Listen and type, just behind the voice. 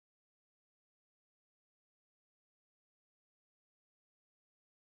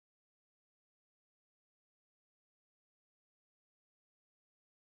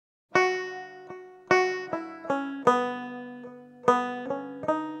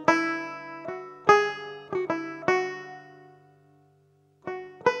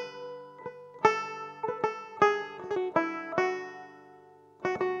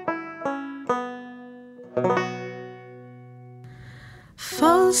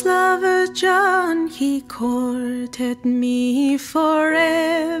False lover John, he courted me for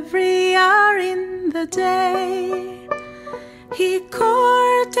every hour in the day. He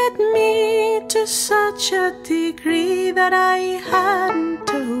courted me to such a degree that I hadn't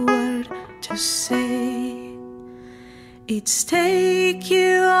a word to say. It's take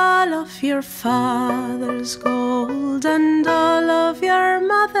you all of your father's gold and all of your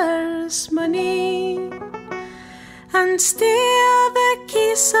mother's money, and steal the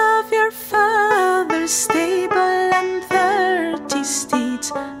keys of your father's stable and 30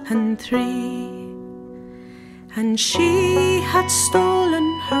 steeds and 3. And she had stolen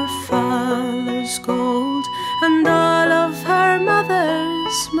her father's gold and all of her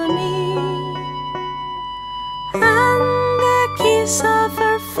mother's money, and the keys of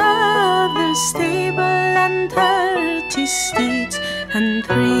her father's stable and 30 steeds and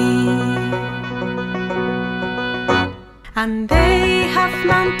 3. And they have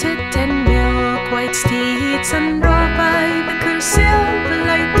mounted 10 milk-white steeds and rode by the clear silver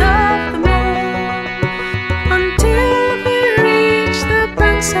light of the moon, until they reached the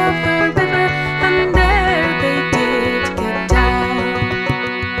banks of the river, and there they did get down.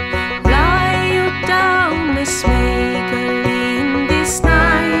 Lie you down, Miss Magdalene, this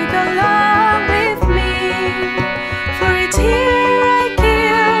night along with me, for it's here I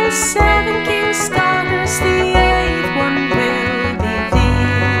kill 7 kings' daughters, the 8th one will be thee.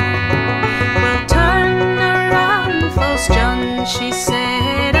 Well, turn around, false John, she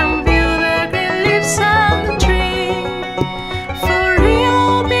said, and view the green leaves on the tree, for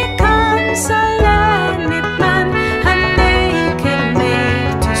he'll becomes a learned man, and they can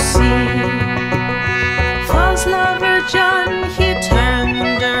make to see. False lover John, he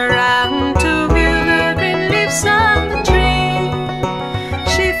turned around to view the green leaves on the tree.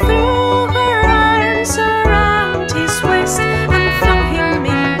 She threw her arms around his waist and flung him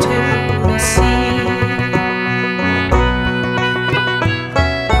into the sea.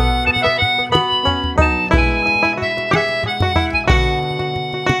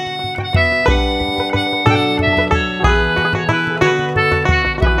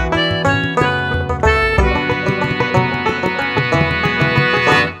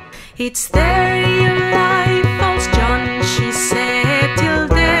 It's there